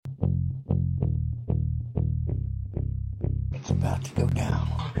It's about to go down.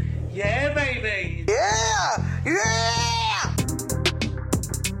 Yeah, baby. Yeah! Yeah!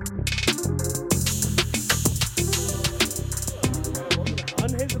 Welcome to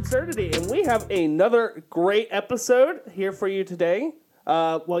Unhinged Absurdity, and we have another great episode here for you today.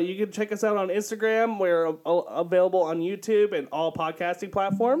 You can check us out on Instagram. We're available on YouTube and all podcasting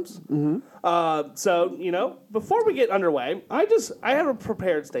platforms. Before we get underway, I have a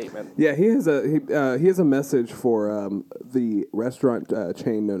prepared statement. Yeah, he has a message for the restaurant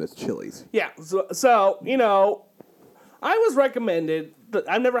chain known as Chili's. Yeah, I was recommended.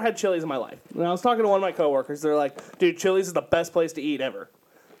 I've never had Chili's in my life. And I was talking to one of my coworkers. They're like, dude, Chili's is the best place to eat ever.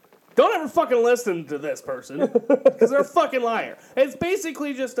 Don't ever fucking listen to this person, because they're a fucking liar. It's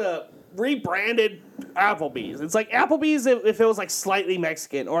basically just a rebranded Applebee's. It's like Applebee's if it was like slightly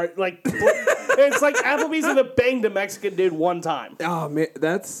Mexican, or like it's like Applebee's if it banged a Mexican dude one time. Oh man,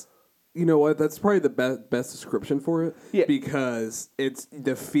 that's probably the best description for it. Yeah. Because it's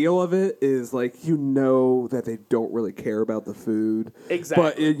the feel of it is like that they don't really care about the food.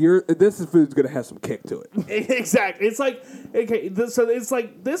 Exactly. But this food's gonna have some kick to it. Exactly. It's like so it's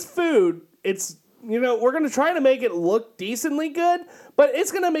like this food. It's we're gonna try to make it look decently good, but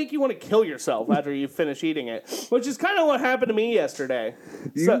it's gonna make you want to kill yourself after you finish eating it, which is kind of what happened to me yesterday.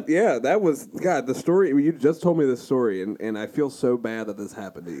 That was the story. You just told me this story, and I feel so bad that this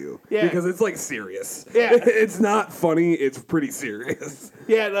happened to you. Yeah. Because it's like serious. Yeah. It's not funny. It's pretty serious.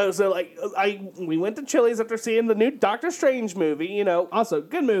 Yeah. No, so we went to Chili's after seeing the new Doctor Strange movie. Also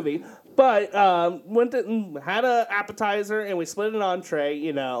good movie, but went and had an appetizer and we split an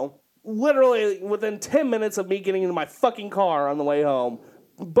entree. Literally within 10 minutes of me getting into my fucking car on the way home,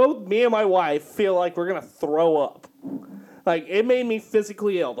 both me and my wife feel like we're gonna throw up. Like, it made me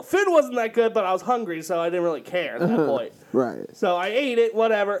physically ill. The food wasn't that good, but I was hungry, so I didn't really care at that point. Right. So I ate it,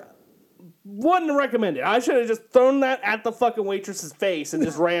 whatever. Wouldn't recommend it. I should have just thrown that at the fucking waitress's face and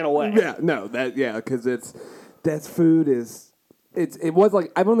just ran away. Because that food is, it was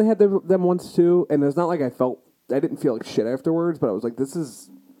like, I've only had them once too, and it's not like I didn't feel like shit afterwards, but I was like, this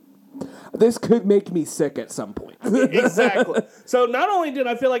could make me sick at some point. Exactly. So not only did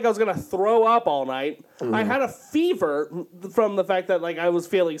I feel like I was going to throw up all night, I had a fever from the fact that I was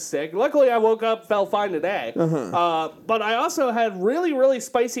feeling sick. Luckily, I woke up, felt fine today. But I also had really, really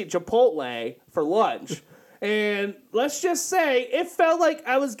spicy Chipotle for lunch. And let's just say, it felt like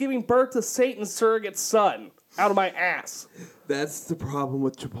I was giving birth to Satan's surrogate son out of my ass. That's the problem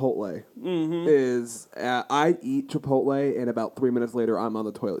with Chipotle. Is I eat Chipotle and about 3 minutes later I'm on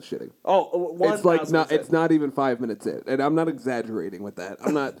the toilet shitting. It's not even 5 minutes in, and I'm not exaggerating with that.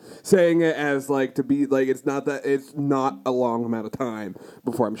 I'm not saying it as it's not a long amount of time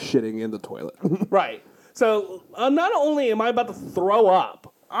before I'm shitting in the toilet. Right. So not only am I about to throw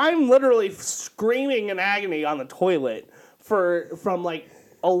up, I'm literally screaming in agony on the toilet from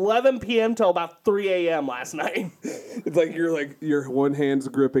 11 p.m. till about 3 a.m. last night. It's like your one hand's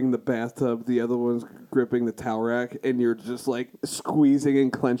gripping the bathtub, the other one's gripping the towel rack, and you're just squeezing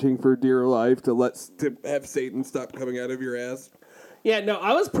and clenching for dear life to have Satan stop coming out of your ass. Yeah, no,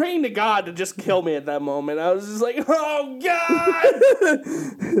 I was praying to God to just kill me at that moment. I was just like, oh, God!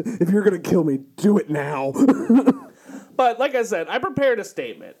 If you're going to kill me, do it now. But like I said, I prepared a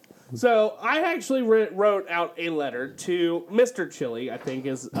statement. So I actually wrote out a letter to Mr. Chili, I think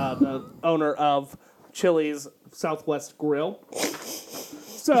is the owner of Chili's Southwest Grill.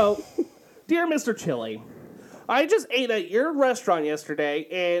 So, dear Mr. Chili, I just ate at your restaurant yesterday,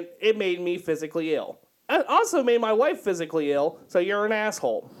 and it made me physically ill. It also made my wife physically ill, so you're an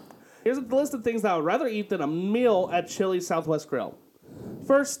asshole. Here's a list of things that I would rather eat than a meal at Chili's Southwest Grill.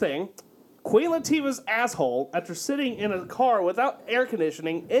 First thing, Queen Latifah's asshole after sitting in a car without air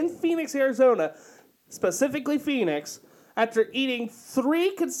conditioning in Phoenix, Arizona, specifically Phoenix, after eating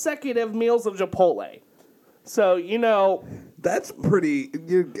 3 consecutive meals of Chipotle. So, That's pretty...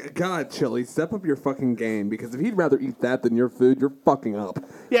 God, Chili, step up your fucking game, because if he'd rather eat that than your food, you're fucking up.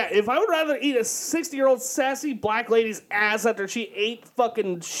 Yeah, if I would rather eat a 60-year-old sassy black lady's ass after she ate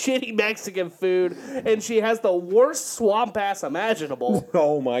fucking shitty Mexican food and she has the worst swamp ass imaginable.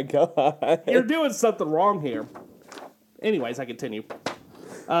 Oh my God. You're doing something wrong here. Anyways, I continue.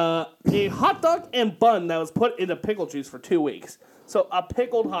 A hot dog and bun that was put into pickle juice for 2 weeks. So, a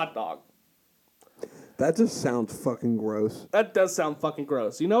pickled hot dog. That just sounds fucking gross. That does sound fucking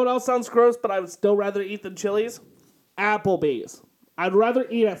gross. You know what else sounds gross, but I would still rather eat than Chili's? Applebee's. I'd rather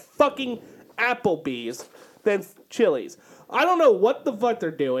eat at fucking Applebee's than Chili's. I don't know what the fuck they're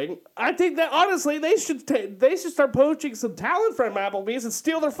doing. I think that, honestly, they should start poaching some talent from Applebee's and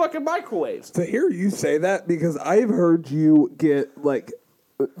steal their fucking microwaves. To hear you say that, because I've heard you get,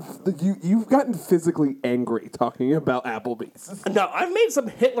 You've gotten physically angry talking about Applebee's. No, I've made some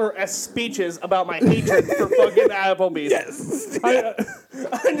Hitler-esque speeches about my hatred for fucking Applebee's. Yes.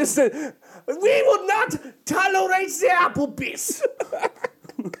 I just said, we will not tolerate the Applebee's.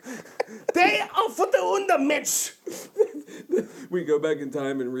 They are for the Untermensch. We go back in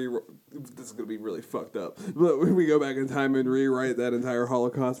time and this is going to be really fucked up. But we go back in time and rewrite that entire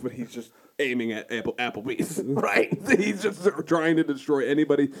Holocaust, but he's just aiming at Applebee's. Right. He's just trying to destroy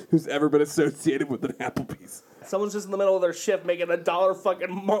anybody who's ever been associated with an Applebee's. Someone's just in the middle of their shift making $1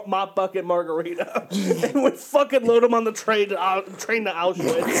 fucking mop bucket margarita. And we fucking load them on the train to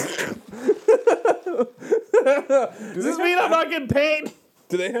Auschwitz. Does this mean I'm not getting paid?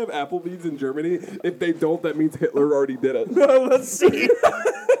 Do they have Applebee's in Germany? If they don't, that means Hitler already did it. Let's see.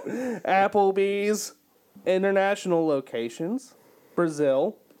 Applebee's, international locations,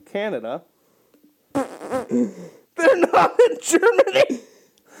 Brazil, Canada. They're not in Germany.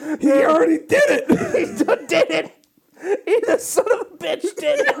 He already did it. He did it. He, the son of a bitch,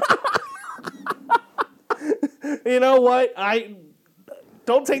 did it. You know what? I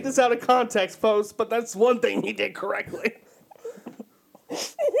don't take this out of context, folks, but that's one thing he did correctly.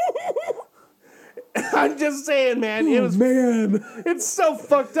 I'm just saying, man. It's so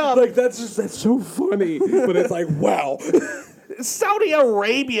fucked up. Like that's so funny, but it's like wow. Saudi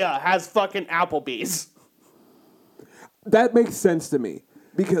Arabia has fucking Applebee's. That makes sense to me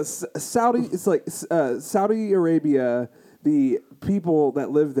because Saudi Arabia. The people that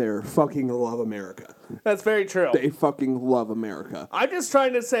live there fucking love America. That's very true. They fucking love America. I'm just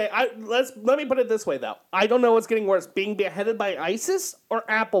trying to say, let me put it this way, though. I don't know what's getting worse, being beheaded by ISIS or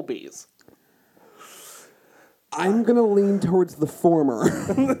Applebee's. I'm going to lean towards the former.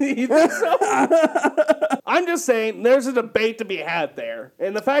 You think so? I'm just saying, there's a debate to be had there.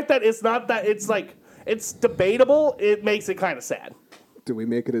 And the fact that it's not that, it's debatable, it makes it kind of sad. Do we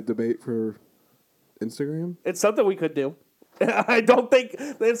make it a debate for Instagram? It's something we could do. I don't think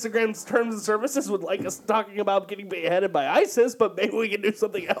the Instagram's terms and services would like us talking about getting beheaded by ISIS, but maybe we can do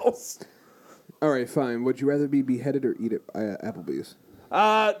something else. All right, fine. Would you rather be beheaded or eat at Applebee's?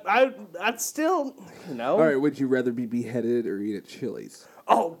 I'd still, All right, would you rather be beheaded or eat at Chili's?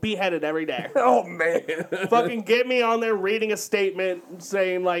 Oh, beheaded every day. Oh, man. Fucking get me on there reading a statement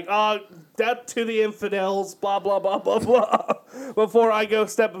saying, like, death to the infidels, blah, blah, blah, blah, blah, before I go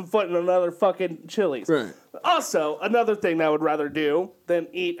stepping foot in another fucking Chili's. Right. Also, another thing that I would rather do than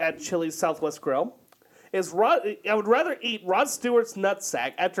eat at Chili's Southwest Grill is I would rather eat Rod Stewart's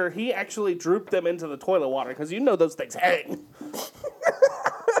nutsack after he actually drooped them into the toilet water, because you know those things hang.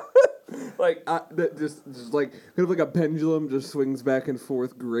 Like that just like kind of like a pendulum just swings back and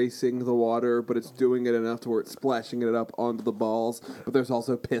forth, gracing the water, but it's doing it enough to where it's splashing it up onto the balls. But there's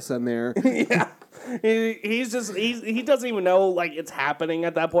also piss in there. Yeah, he doesn't even know like it's happening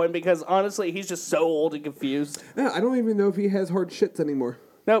at that point, because honestly he's just so old and confused. Yeah, I don't even know if he has hard shits anymore.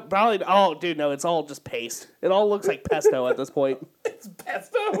 No, probably. Oh, dude, no, it's all just paste. It all looks like pesto at this point. It's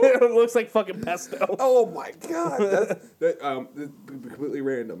pesto. It looks like fucking pesto. Oh my god, that's completely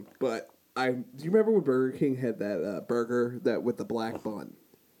random, but. Do you remember when Burger King had that burger that with the black bun?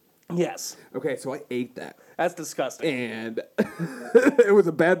 Yes. Okay, so I ate that. That's disgusting. And it was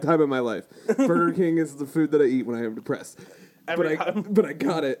a bad time in my life. Burger King is the food that I eat when I am depressed. But I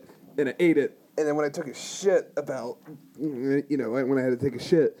got it, and I ate it. And then when I took a shit when I had to take a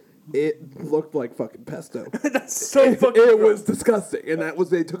shit, it looked like fucking pesto. That's so fucking It was disgusting. And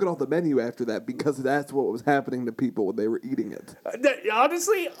they took it off the menu after that because that's what was happening to people when they were eating it.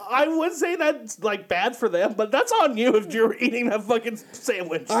 Honestly, I would say that's like bad for them, but that's on you if you're eating that fucking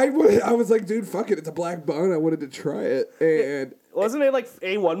sandwich. I was like, dude, fuck it. It's a black bun. I wanted to try it. And wasn't it like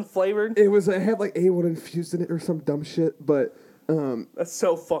A1 flavored? It had like A1 infused in it or some dumb shit, but that's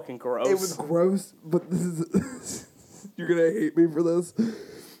so fucking gross. It was gross, but this is you're gonna hate me for this.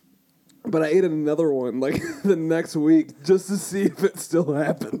 But I ate another one like the next week just to see if it still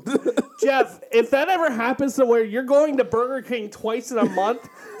happened. Jeff, if that ever happens to where you're going to Burger King twice in a month,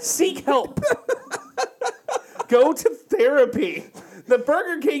 seek help. Go to therapy. The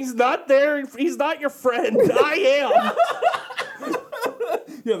Burger King's not there. He's not your friend. I am.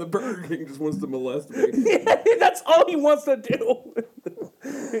 Yeah, the Burger King just wants to molest me. Yeah, that's all he wants to do.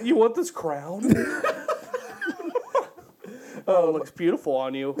 You want this crown? Oh, it looks beautiful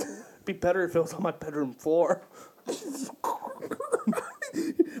on you. Be better if it was on my bedroom floor. I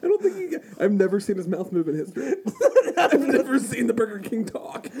don't think I've never seen his mouth move in history. I've never seen the Burger King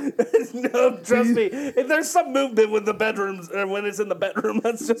talk. No, trust me. If there's some movement with the bedrooms, or when it's in the bedroom,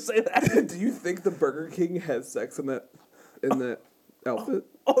 let's just say that. Do you think the Burger King has sex in that outfit?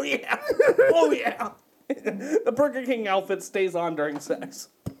 Oh yeah. Oh yeah. The Burger King outfit stays on during sex.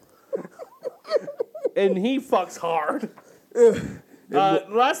 And he fucks hard.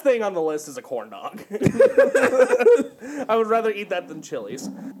 Last thing on the list is a corn dog. I would rather eat that than Chili's.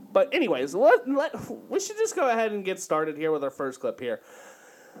 But anyways, we should just go ahead and get started here with our first clip here.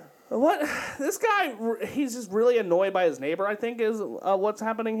 This guy, he's just really annoyed by his neighbor, I think, is what's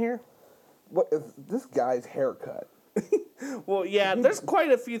happening here. What is this guy's haircut? Well, yeah, there's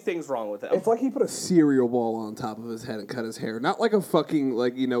quite a few things wrong with him. It's like he put a cereal bowl on top of his head and cut his hair. Not like a fucking,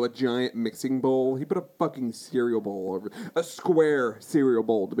 a giant mixing bowl. He put a fucking cereal bowl over, a square cereal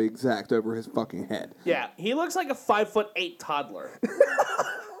bowl to be exact, over his fucking head. Yeah, he looks like a 5'8" toddler.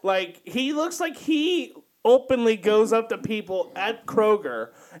 He looks like he openly goes up to people at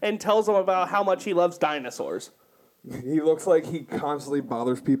Kroger and tells them about how much he loves dinosaurs. He looks like he constantly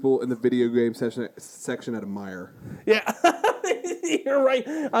bothers people in the video game section at a Meijer. Yeah, you're right.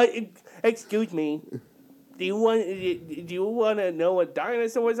 Excuse me. Do you want to know what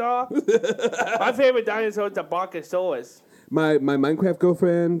dinosaurs are? My favorite dinosaur is the Brontosaurus. My Minecraft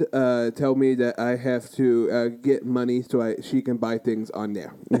girlfriend tell me that I have to get money so she can buy things on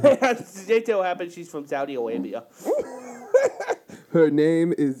there. It so happens she's from Saudi Arabia. Her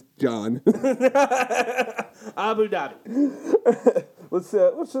name is John. Abu Dhabi. Let's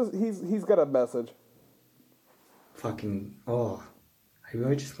just he's got a message. I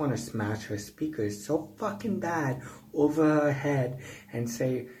really just want to smash her speakers so fucking bad over her head and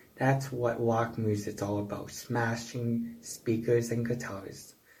say that's what rock music's all about. Smashing speakers and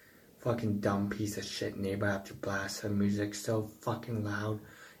guitars. Fucking dumb piece of shit neighbor have to blast her music so fucking loud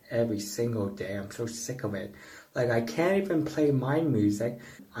every single day. I'm so sick of it. I can't even play my music.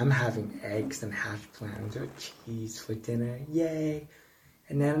 I'm having eggs and hash browns or cheese for dinner. Yay.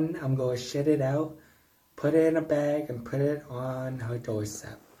 And then I'm going to shit it out, put it in a bag, and put it on her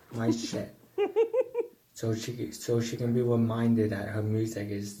doorstep. My shit. So she can be reminded that her music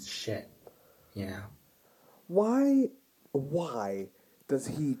is shit. You know? Why does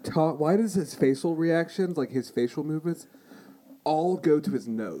he talk? Why does his facial reactions, his facial movements, all go to his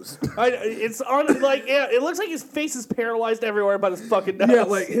nose? It looks like his face is paralyzed everywhere but his fucking nose.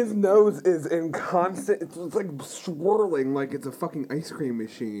 Yeah, his nose is in constant, it's swirling like it's a fucking ice cream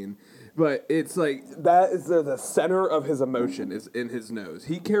machine. But it's that is the center of his emotion is in his nose.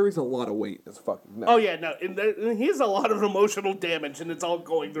 He carries a lot of weight in his fucking nose. Oh, yeah, no. And he has a lot of emotional damage, and it's all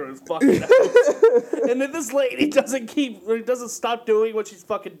going through his fucking nose. And then this lady doesn't stop doing what she's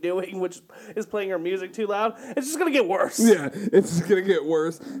fucking doing, which is playing her music too loud. It's just going to get worse. Yeah, it's just going to get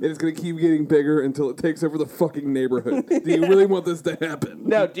worse, and it's going to keep getting bigger until it takes over the fucking neighborhood. Do you really want this to happen?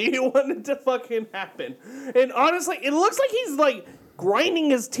 No, do you want it to fucking happen? And honestly, it looks like he's, grinding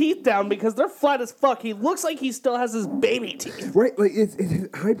his teeth down because they're flat as fuck. He looks like he still has his baby teeth. Right, his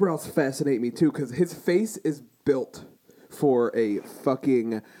eyebrows fascinate me too because his face is built for a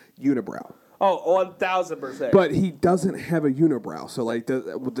fucking unibrow. Oh, 1000%. But he doesn't have a unibrow, so it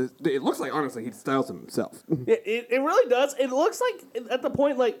looks like honestly he styles him himself. It really does. It looks like at the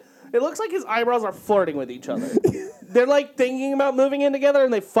point it looks like his eyebrows are flirting with each other. They're thinking about moving in together,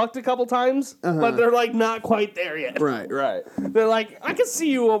 and they fucked a couple times, but they're not quite there yet. Right. They're I can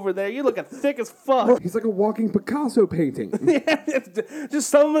see you over there. You looking thick as fuck. He's like a walking Picasso painting. Yeah, just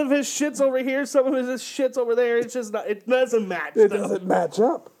some of his shit's over here, some of his shit's over there. It's just not. It doesn't match. It doesn't match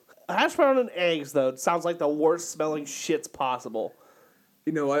up. Hash brown and eggs, though, sounds like the worst smelling shits possible.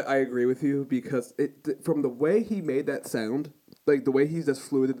 You know, I agree with you because from the way he made that sound. The way he's just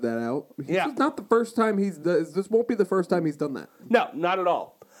fluided that out. This is not the first time this won't be the first time he's done that. No, not at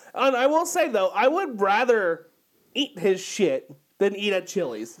all. And I will say, though, I would rather eat his shit than eat at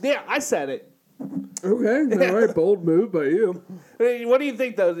Chili's. Yeah, I said it. Okay, all right, bold move by you. What do you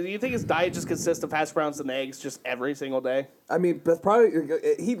think, though? Do you think his diet just consists of hash browns and eggs just every single day? I mean, that's probably...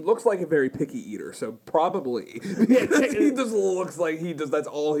 He looks like a very picky eater, so probably. He just looks like that's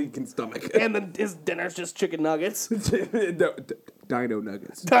all he can stomach. And then his dinner's just chicken nuggets. No, Dino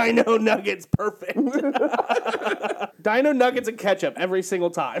Nuggets. Dino Nuggets, perfect. Dino Nuggets and ketchup every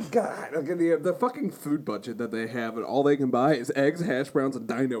single time. God, the fucking food budget that they have and all they can buy is eggs, hash browns, and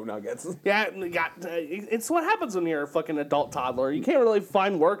Dino Nuggets. Yeah, it's what happens when you're a fucking adult toddler. You can't really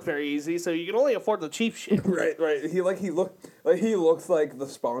find work very easy, so you can only afford the cheap shit. Right. He looks like the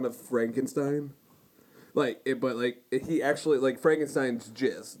spawn of Frankenstein. He actually Frankenstein's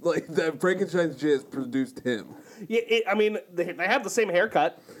jizz. The Frankenstein's jizz produced him. Yeah, they have the same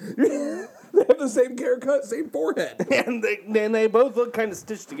haircut. They have the same haircut, same forehead. And they both look kind of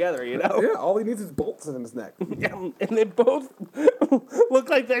stitched together, you know? Yeah, all he needs is bolts in his neck. Yeah, and they both look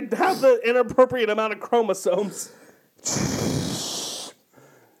like they have the inappropriate amount of chromosomes.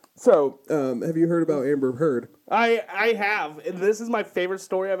 So, have you heard about Amber Heard? I have. And this is my favorite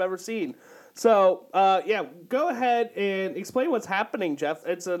story I've ever seen. So, go ahead and explain what's happening, Jeff.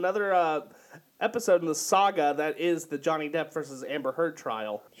 It's another episode in the saga that is the Johnny Depp versus Amber Heard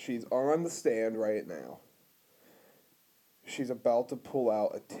trial. She's on the stand right now. She's about to pull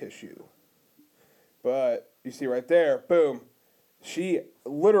out a tissue. But, you see right there, boom. She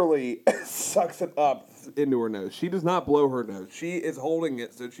literally sucks it up into her nose. She does not blow her nose. She is holding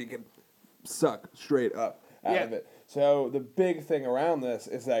it so she can suck straight up out of it. So the big thing around this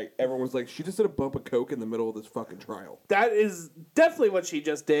is that everyone's like, she just did a bump of coke in the middle of this fucking trial. That is definitely what she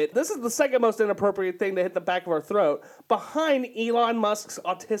just did. This is the second most inappropriate thing to hit the back of her throat, behind Elon Musk's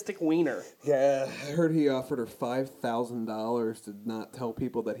autistic wiener. Yeah, I heard he offered her $5,000 to not tell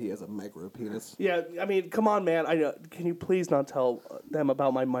people that he has a micro penis. Yeah, I mean, come on, man. Can you please not tell them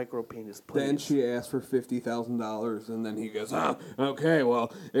about my micro penis, please? Then she asked for $50,000, and then he goes, okay,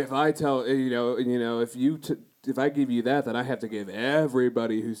 well, if I tell, if I give you that, then I have to give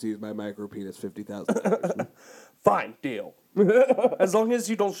everybody who sees my micro penis $50,000. Fine, deal. As long as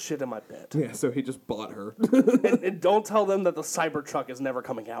you don't shit in my bed. Yeah, so he just bought her. and don't tell them that the Cybertruck is never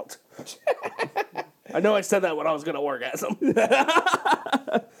coming out. I know I said that when I was going to orgasm.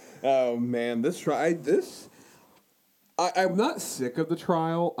 Oh, man, I'm not sick of the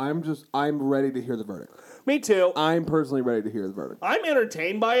trial. I'm ready to hear the verdict. Me too. I'm personally ready to hear the verdict. I'm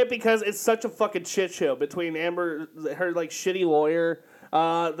entertained by it because it's such a fucking shit show between Amber, her like shitty lawyer,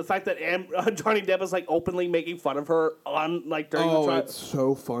 the fact that Johnny Depp is like openly making fun of her on like during the trial. Oh, it's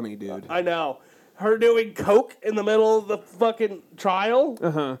so funny, dude. I know. Her doing coke in the middle of the fucking trial.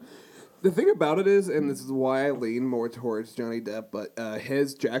 Uh-huh. The thing about it is, and this is why I lean more towards Johnny Depp, but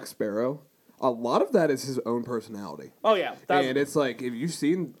his Jack Sparrow, a lot of that is his own personality. Oh, yeah. And it's like, if you've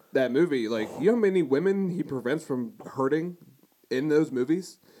seen that movie, like, you know how many women he prevents from hurting in those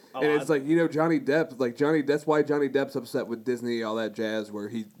movies? And it's like, Johnny Depp, that's why Johnny Depp's upset with Disney, all that jazz, where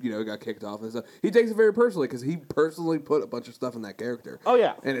he, got kicked off and stuff. He takes it very personally, because he personally put a bunch of stuff in that character. Oh,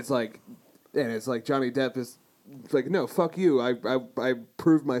 yeah. And it's like Johnny Depp is like, no, fuck you. I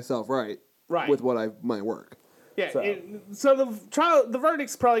proved myself right. With my work. Yeah, so the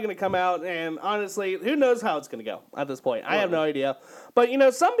verdict's probably going to come out, and honestly, who knows how it's going to go at this point? I have no idea. But,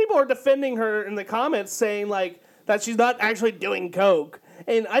 some people are defending her in the comments saying, like, that she's not actually doing coke.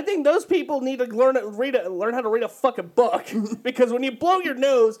 And I think those people need to learn how to read a fucking book. Because when you blow your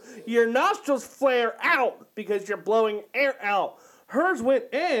nose, your nostrils flare out because you're blowing air out. Hers went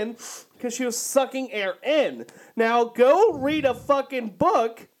in because she was sucking air in. Now, go read a fucking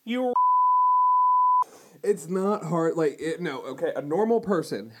book, you... It's not hard. A normal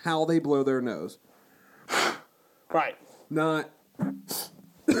person, how they blow their nose. Right. Not.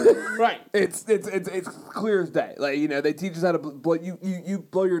 Right. It's clear as day. They teach us how to blow. You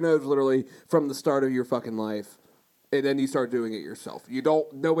blow your nose literally from the start of your fucking life, and then you start doing it yourself.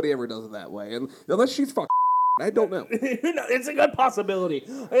 Nobody ever does it that way, and unless she's fucking. I don't know. It's a good possibility.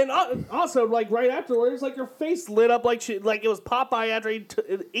 And also, right afterwards, your face lit up like it was Popeye after he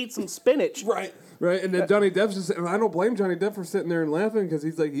ate some spinach. Right. And then Johnny Depp's just, and I don't blame Johnny Depp for sitting there and laughing because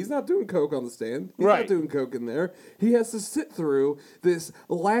he's not doing coke on the stand. He's not doing coke in there. He has to sit through this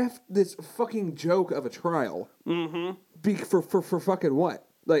fucking joke of a trial. Mm-hmm. For fucking what?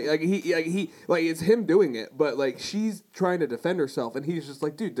 It's him doing it, but she's trying to defend herself, and he's just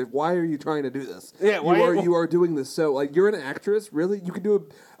like, dude, why are you trying to do this? Yeah, you are doing this so you're an actress, really? You could do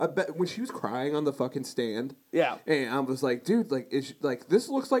when she was crying on the fucking stand. Yeah, and I was like, dude, this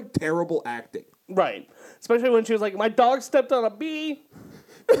looks like terrible acting. Right, especially when she was like, my dog stepped on a bee.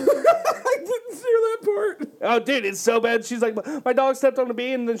 I didn't hear that part. Oh, dude, it's so bad. She's like, my dog stepped on a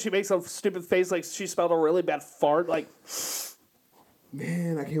bee, and then she makes a stupid face like she smelled a really bad fart, like.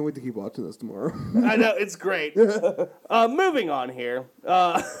 Man, I can't wait to keep watching this tomorrow. I know, it's great. Moving on here.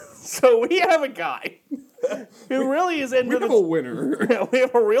 So we have a guy who really is into a winner. Yeah, we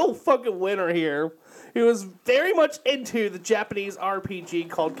have a real fucking winner here who is very much into the Japanese RPG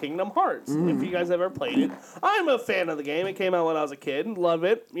called Kingdom Hearts. If you guys have ever played it. I'm a fan of the game. It came out when I was a kid. Love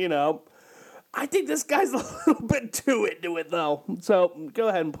it, I think this guy's a little bit too into it, though. So go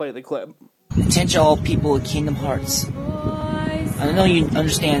ahead and play the clip. Attention all people of Kingdom Hearts. I know you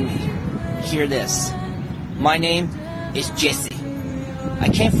understand me. Hear this. My name is Jesse. I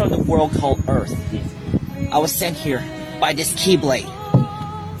came from the world called Earth. I was sent here by this Keyblade.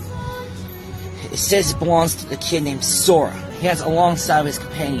 It says it belongs to a kid named Sora. He has alongside his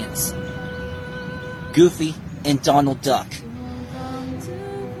companions, Goofy and Donald Duck.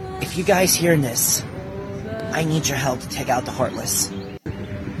 If you guys hearing this, I need your help to take out the Heartless.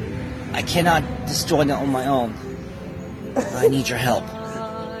 I cannot destroy them on my own. I need your help.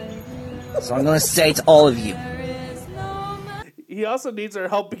 So I'm going to say to all of you. He also needs our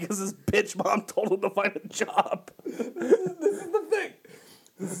help because his bitch mom told him to find a job. This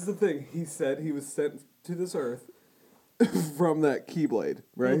is the thing. He said he was sent to this earth from that Keyblade,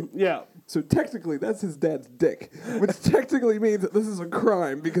 right? Yeah. So technically, that's his dad's dick, which technically means that this is a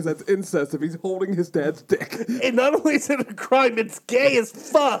crime because that's incest if he's holding his dad's dick. And not only is it a crime, it's gay as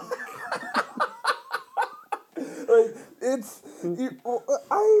fuck. Like, it's...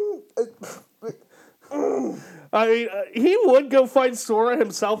 I mean, he would go find Sora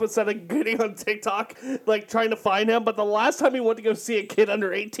himself instead of getting on TikTok, like, trying to find him. But the last time he went to go see a kid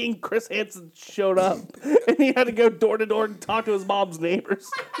under 18, Chris Hansen showed up. And he had to go door to door and talk to his mom's neighbors.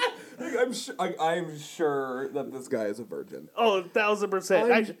 I'm sure that this guy is a virgin. Oh,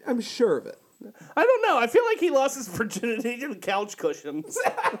 1,000%. I'm sure of it. I don't know. I feel like he lost his virginity to the couch cushions.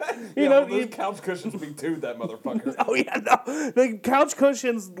 Those couch cushions be too, that motherfucker. Oh, yeah, no. The couch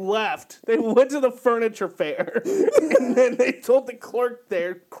cushions left. They went to the furniture fair. And then they told the clerk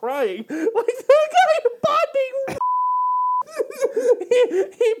there, crying, like, that guy bought me.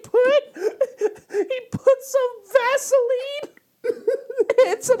 he put some Vaseline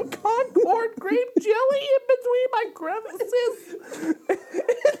and some Concord grape jelly in between my crevices. And then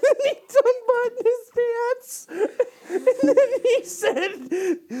he unbuttoned his pants. And then he said,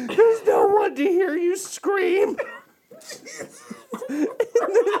 "There's no one to hear you scream." And then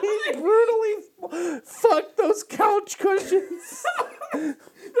he brutally fucked those couch cushions.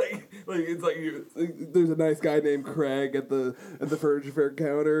 There's a nice guy named Craig at the furniture fair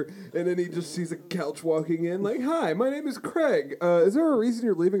counter, and then he just sees a couch walking in, like, "Hi, my name is Craig. Is there a reason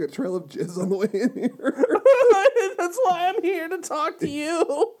you're leaving a trail of jizz on the way in here?" That's why I'm here to talk to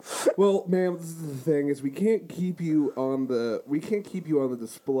you. Well, ma'am, this is the thing: is we can't keep you on the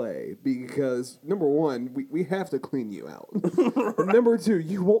display because number one, we have to clean you out. And number two,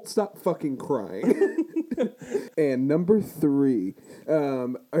 you won't stop fucking crying. And number three,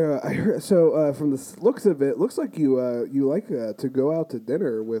 I heard, from the looks of it, looks like you like to go out to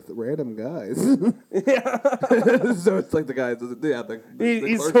dinner with random guys. Yeah. So it's like the guys,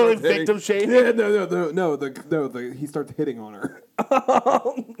 he's totally victim shaming. Yeah, no. He starts hitting on her.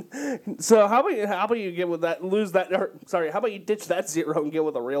 So how about you get with that? How about you ditch that 0 and get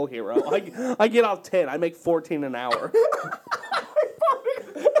with a real hero? I get off 10. I make 14 an hour. I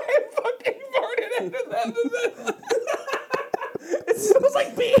fucking farted into that. It smells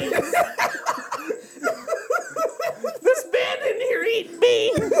like beans. This man in here eat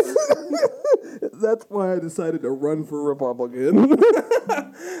beans. That's why I decided to run for Republican.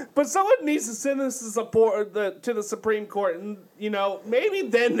 But someone needs to send this to the Supreme Court, and maybe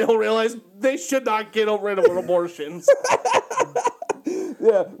then they'll realize they should not get rid of abortions.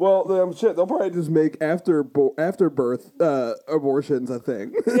 Yeah, well, they'll probably just make after birth abortions a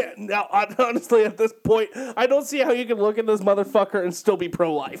thing. Yeah, now, honestly, at this point, I don't see how you can look at this motherfucker and still be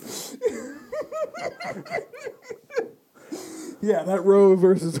pro-life. Yeah, that Roe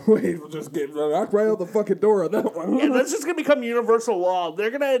versus Wade will just get knocked right out the fucking door on that one. Yeah, that's just going to become universal law.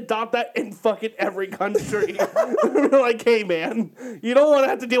 They're going to adopt that in fucking every country. They're like, hey, man, you don't want to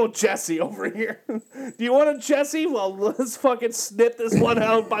have to deal with Jesse over here. Do you want a Jesse? Well, let's fucking snip this one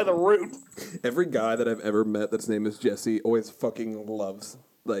out by the root. Every guy that I've ever met that's name is Jesse always fucking loves,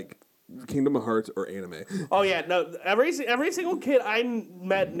 like, Kingdom Hearts or anime. Oh, yeah, no, every single kid I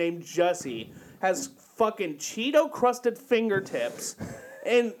met named Jesse has fucking Cheeto-crusted fingertips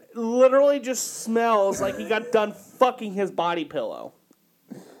and literally just smells like he got done fucking his body pillow.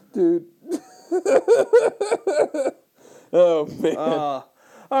 Dude. Oh, man.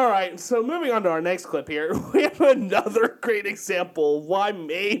 All right, so moving on to our next clip here, we have another great example of why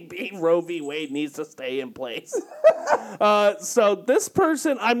maybe Roe v. Wade needs to stay in place. So this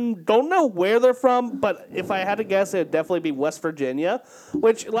person, I don't know where they're from, but if I had to guess, it would definitely be West Virginia,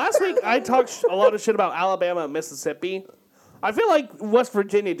 which last week I talked a lot of shit about Alabama and Mississippi. I feel like West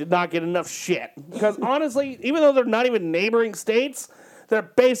Virginia did not get enough shit, because honestly, even though they're not even neighboring states, they're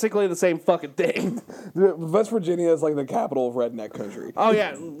basically the same fucking thing. West Virginia is like the capital of redneck country. Oh,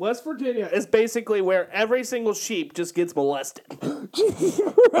 yeah. West Virginia is basically where every single sheep just gets molested.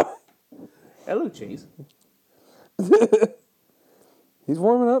 Hello, Chase. He's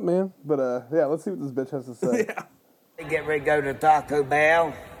warming up, man. But, yeah, let's see what this bitch has to say. Yeah. Get ready to go to Taco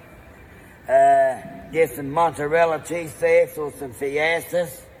Bell. Get some mozzarella cheese sticks or some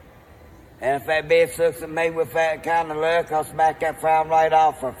fiestas. And if that bitch looks at me with that kind of look, I'll smack that frown right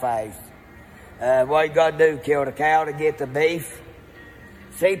off her face. What you gotta do, kill the cow to get the beef?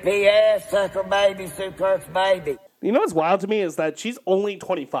 CPS, sucker baby, Sue Kirk's baby. You know what's wild to me is that she's only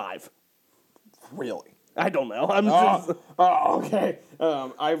 25. Really? I don't know. Okay.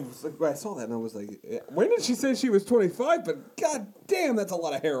 I saw that and I was like, when did she say she was 25? But god damn, that's a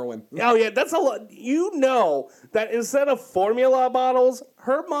lot of heroin. Oh yeah, that's a lot. You know that instead of formula bottles,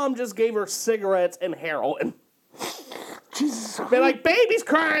 her mom just gave her cigarettes and heroin. Jesus. Be like, baby's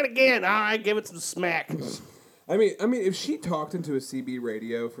crying again. All right, give it some smack. I mean, if she talked into a CB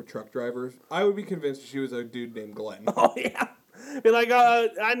radio for truck drivers, I would be convinced she was a dude named Glenn. Oh yeah. Be like,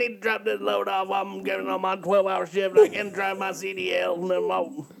 I need to drop this load off. I'm getting on my 12-hour shift. I can't drive my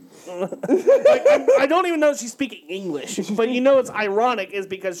CDL. I don't even know if she's speaking English. But you know what's ironic is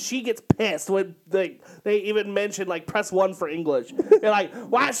because she gets pissed when they even mention, like, press 1 for English. They're like,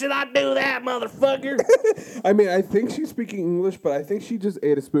 why should I do that, motherfucker? I mean, I think she's speaking English, but I think she just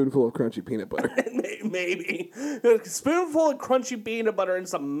ate a spoonful of crunchy peanut butter. Maybe. A spoonful of crunchy peanut butter and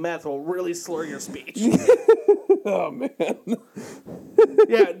some meth will really slur your speech. Oh, man.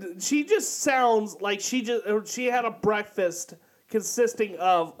 Yeah, she just sounds like she had a breakfast consisting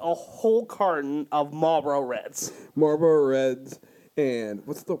of a whole carton of Marlboro Reds. Marlboro Reds, and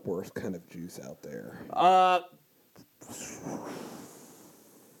what's the worst kind of juice out there?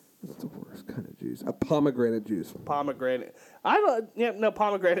 What's the worst kind of juice? A pomegranate juice. Pomegranate.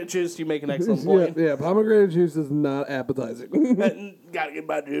 Pomegranate juice, you make an excellent point. Yeah, pomegranate juice is not appetizing. Gotta get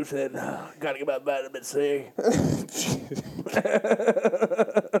my juice in. Gotta get my vitamin C.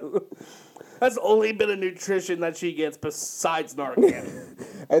 That's the only bit of nutrition that she gets besides Narcan.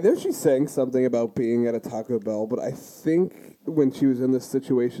 I know she's saying something about being at a Taco Bell, but I think when she was in this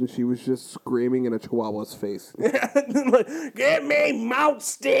situation, she was just screaming in a chihuahua's face. Get me mouth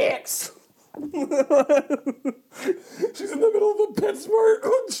sticks! She's in the middle of a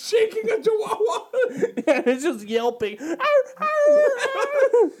PetSmart shaking a chihuahua. Yeah, it's just yelping.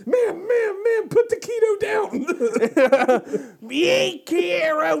 Ma'am, put the keto down. Bien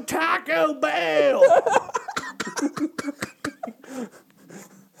quiero Taco Bell.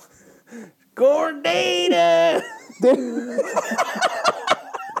 Gordita.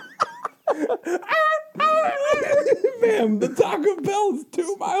 Ma'am, the Taco Bell is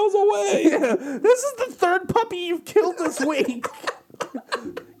 2 miles away. Yeah, this is the third puppy you've killed this week.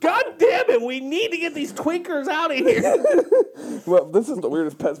 God damn it, we need to get these tweakers out of here. Well, this is the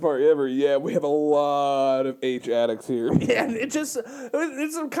weirdest PetSmart ever. Yeah, we have a lot of H addicts here. Yeah, it's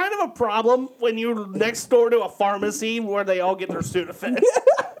kind of a problem when you're next door to a pharmacy where they all get their Sudafed.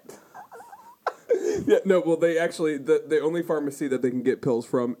 Yeah, no, well, they actually, the only pharmacy that they can get pills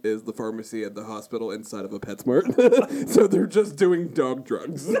from is the pharmacy at the hospital inside of a PetSmart. So they're just doing dog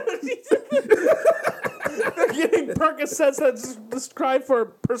drugs. They're getting Percocets that's prescribed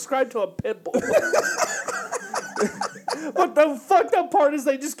to a pit bull. But the fucked up part is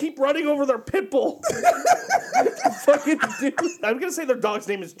they just keep running over their pit bull. Fucking dude. I'm gonna say their dog's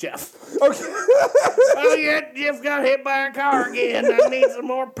name is Jeff. Okay. Oh yeah, Jeff got hit by a car again. I need some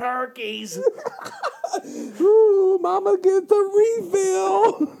more Perkies. Ooh, Mama gets a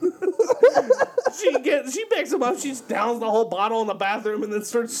refill. She picks him up. She downs the whole bottle in the bathroom and then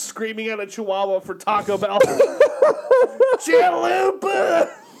starts screaming at a Chihuahua for Taco Bell. Chalupa.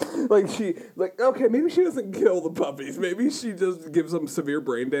 Okay, maybe she doesn't kill the puppies. Maybe she just gives them severe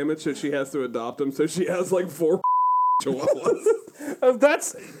brain damage, so she has to adopt them. So she has 4 chihuahuas.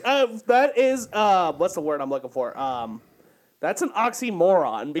 That is what's the word I'm looking for? That's an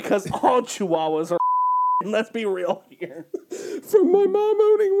oxymoron because all chihuahuas are. Let's be real here. From my mom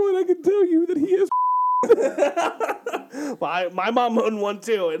owning one, I can tell you that he is. My mom owned one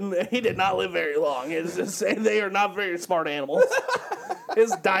too, and he did not live very long. It's just saying they are not very smart animals.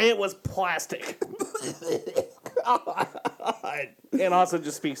 His diet was plastic. And also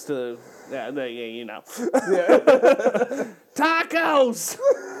just speaks to, tacos.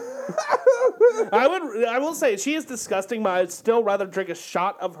 I will say she is disgusting, but I'd still rather drink a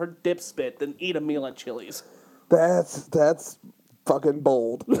shot of her dip spit than eat a meal at Chili's. That's fucking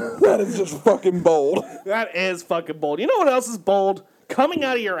bold. That is just fucking bold. That is fucking bold. You know what else is bold? Coming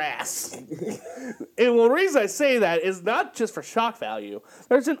out of your ass. And the reason I say that is not just for shock value.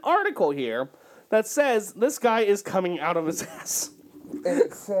 There's an article here that says this guy is coming out of his ass. And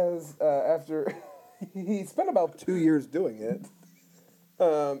it says after he spent about 2 years doing it,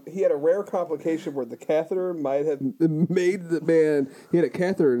 he had a rare complication where the catheter might have made the man. He had a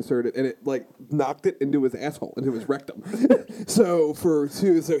catheter inserted, and it knocked it into his asshole, into his rectum. So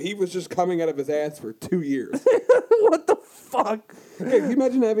he was just coming out of his ass for 2 years. What the fuck? Okay, can you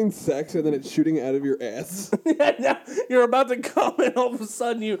imagine having sex and then it's shooting out of your ass? Yeah, you're about to come, and all of a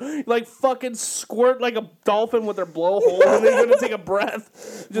sudden you fucking squirt like a dolphin with their blowhole, and then you're gonna take a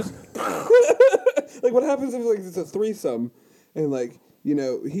breath. Just what happens if it's a threesome, and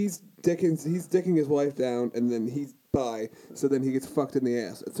he's dicking his wife down, and then he's bi, so then he gets fucked in the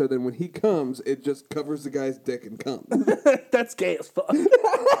ass. So then when he comes, it just covers the guy's dick and comes. That's gay as fuck.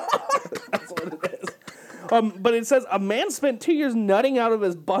 That's what it is. But it says, a man spent 2 years nutting out of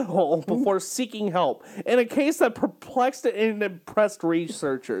his butthole before seeking help, in a case that perplexed and impressed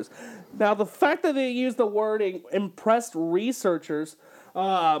researchers. Now, the fact that they use the wording impressed researchers,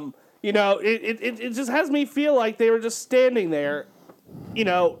 it just has me feel like they were just standing there,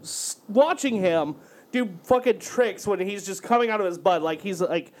 watching him do fucking tricks when he's just coming out of his butt, like he's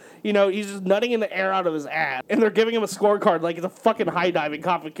like, he's just nutting in the air out of his ass, and they're giving him a scorecard like it's a fucking high diving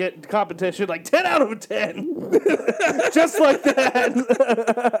competition, like 10 out of 10, just like that.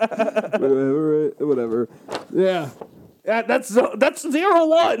 Whatever. Yeah. That's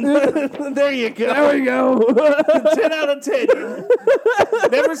 0-1. There you go. There we go. 10 out of 10.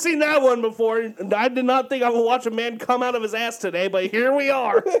 Never seen that one before. I did not think I would watch a man come out of his ass today, but here we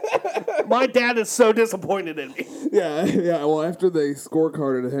are. My dad is so disappointed in me. Yeah. Well, after they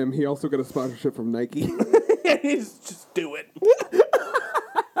scorecarded him, he also got a sponsorship from Nike. He's just do it.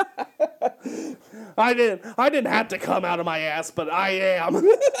 I didn't have to come out of my ass, but I am.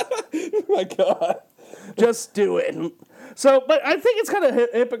 My God. Just do it. So, but I think it's kind of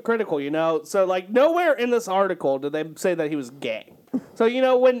hypocritical, So, like, nowhere in this article did they say that he was gay. So,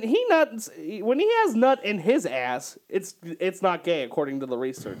 when he has nut in his ass, it's not gay according to the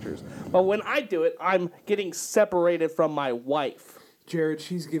researchers. But when I do it, I'm getting separated from my wife. Jared,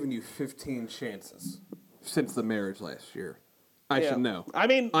 she's given you 15 chances since the marriage last year. I should know. I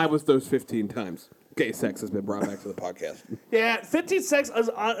mean, I was those 15 times. Gay sex has been brought back to the podcast. Yeah, 15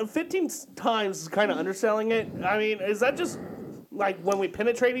 times is kind of underselling it. I mean, is that just like when we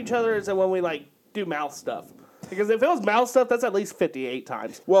penetrate each other, or is it when we like do mouth stuff? Because if it was mouth stuff, that's at least 58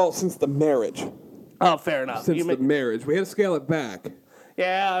 times. Well, since the marriage. Oh, fair enough. Since the marriage. We had to scale it back.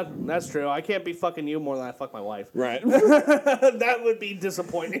 Yeah, that's true. I can't be fucking you more than I fuck my wife. Right. That would be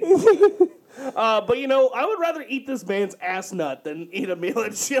disappointing. But, I would rather eat this man's ass nut than eat a meal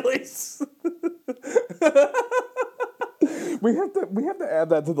at Chili's. We have to add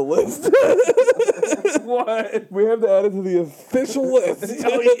that to the list. What? We have to add it to the official list.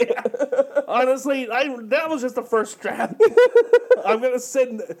 Oh, yeah. Honestly, that was just the first draft. I'm going to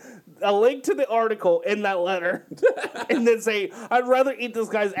send a link to the article in that letter and then say, I'd rather eat this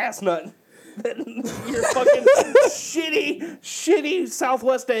guy's ass nut than your fucking shitty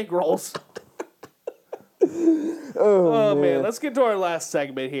Southwest egg rolls. Oh man, let's get to our last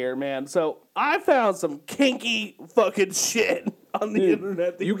segment here, man. So I found some kinky fucking shit on the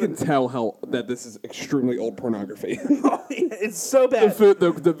internet. You can tell that this is extremely old pornography. Oh, yeah, it's so bad.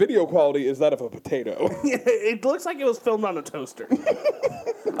 The video quality is that of a potato. It looks like it was filmed on a toaster.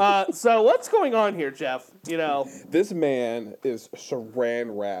 So what's going on here, Jeff? This man is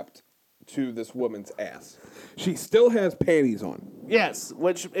saran wrapped to this woman's ass. She still has panties on. Yes,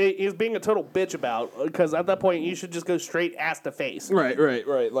 which is being a total bitch about, because at that point you should just go straight ass to face. Right.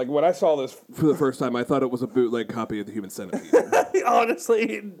 Like when I saw this for the first time, I thought it was a bootleg copy of the Human Centipede. Honestly,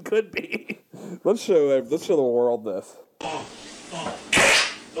 it could be. Let's show the world this.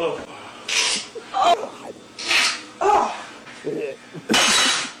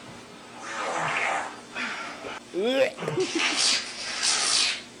 It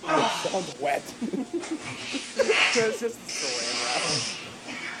sounds wet. It's just saran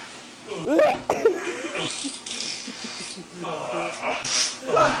wrap.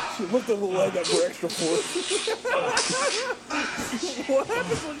 She lifted the leg up for extra force. What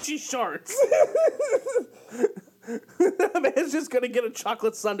happens when she sharts? Man's just gonna get a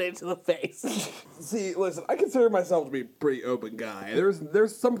chocolate sundae to the face. See, listen, I consider myself to be a pretty open guy.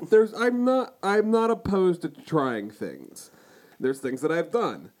 I'm not opposed to trying things. There's things that I've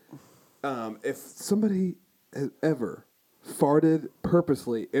done. If somebody has ever farted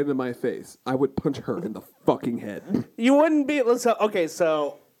purposely into my face, I would punch her in the fucking head. You wouldn't be. Okay,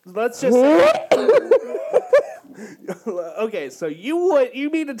 so let's just say. Okay, so you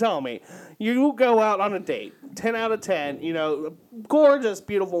mean to tell me you go out on a date, 10 out of 10, gorgeous,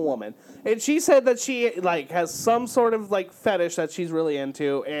 beautiful woman, and she said that she has some sort of fetish that she's really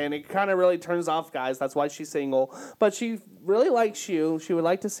into, and it kind of really turns off guys. That's why she's single, but she really likes you. She would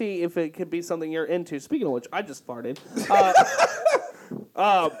like to see if it could be something you're into. Speaking of which, I just farted.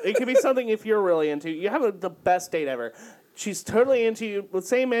 It could be something if you're really into. You have the best date ever. She's totally into you, with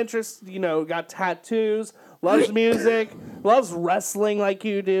same interests, got tattoos, loves music, loves wrestling like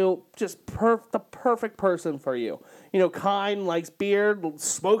you do. Just the perfect person for you. Kind, likes beard,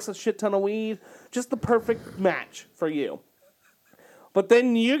 smokes a shit ton of weed. Just the perfect match for you. But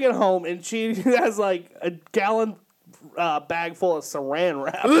then you get home and she has a gallon bag full of saran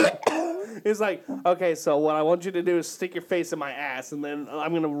wrap. He's like, okay, so what I want you to do is stick your face in my ass, and then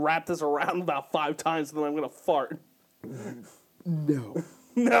I'm going to wrap this around about 5 times, and then I'm going to fart. No.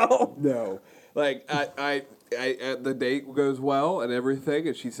 No. Like, I the date goes well and everything,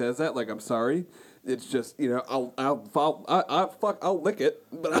 and she says that, like, I'm sorry. It's just, you know, I'll lick it,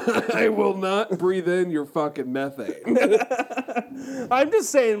 but I will not breathe in your fucking methane. I'm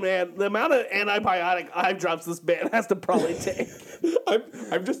just saying, man, the amount of antibiotic eye drops this man has to probably take.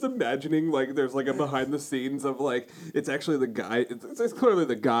 I'm just imagining, like, there's, like, a behind the scenes of, like, it's actually the guy, it's clearly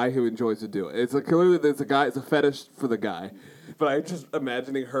the guy who enjoys to do it. It's like, clearly there's a guy, it's a fetish for the guy. But I'm just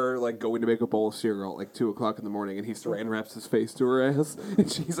imagining her, like, going to make a bowl of cereal at, like, 2 o'clock in the morning, and he saran wraps his face to her ass,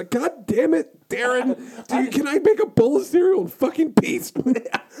 and she's like, God damn it, Darren, can I make a bowl of cereal in fucking peace?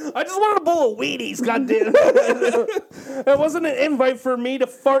 I just wanted a bowl of Wheaties, goddamn. It wasn't an invite for me to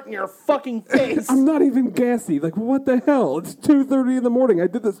fart in your fucking face. I'm not even gassy. Like, what the hell? It's 2:30 in the morning. I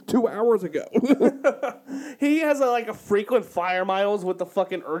did this 2 hours ago. He has a frequent flyer miles with the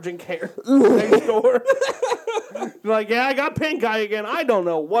fucking urgent care next door. Like, yeah, I got pink eye again. I don't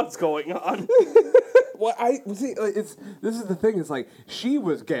know what's going on. Well, see. This is the thing. It's like she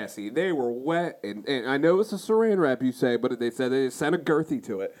was gassy. They were wet, and I know it's a saran wrap. You say, but they said it sounded girthy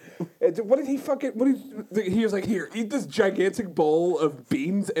to it. What did he fucking? He was like, here, eat this gigantic bowl of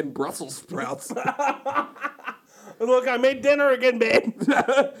beans and Brussels sprouts. Look, I made dinner again, babe.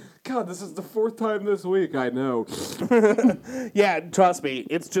 God, this is the 4th time this week. I know. Yeah, trust me.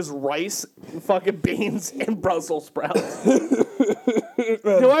 It's just rice, fucking beans, and Brussels sprouts.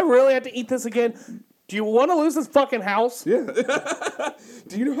 Do I really have to eat this again? Do you want to lose this fucking house? Yeah.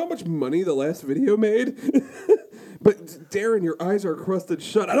 Do you know how much money the last video made? But Darren, your eyes are crusted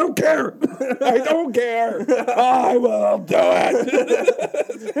shut. I don't care. I don't care. I will do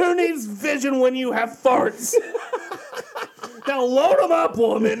it. Who needs vision when you have farts? Now load them up,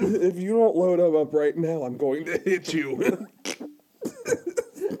 woman. If you don't load them up right now, I'm going to hit you.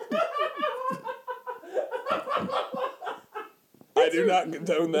 I do not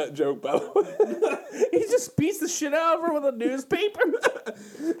condone that joke, by the way. He just beats the shit out of her with a newspaper.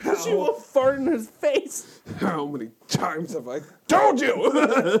 She will fart in his face. How many times have I told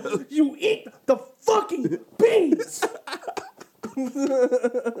you? You eat the fucking beans.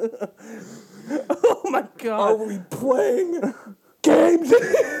 Oh my god. Are we playing games?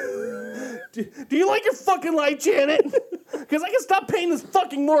 Do you like your fucking life, Janet? Because I can stop paying this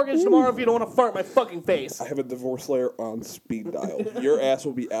fucking mortgage tomorrow if you don't want to fart in my fucking face. I have a divorce lawyer on speed dial. Your ass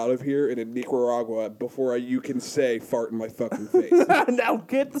will be out of here and in Nicaragua before you can say fart in my fucking face. Now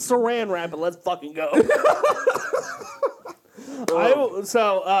get the saran wrap and let's fucking go.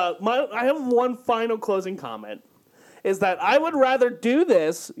 I have one final closing comment. Is that I would rather do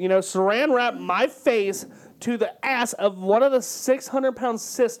this, saran wrap my face to the ass of one of the 600-pound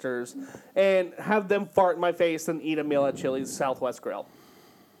sisters and have them fart in my face than eat a meal at Chili's Southwest Grill.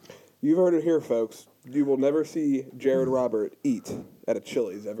 You've heard it here, folks. You will never see Jared Robert eat at a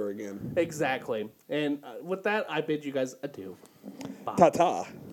Chili's ever again. Exactly. And with that, I bid you guys adieu. Bye. Ta-ta.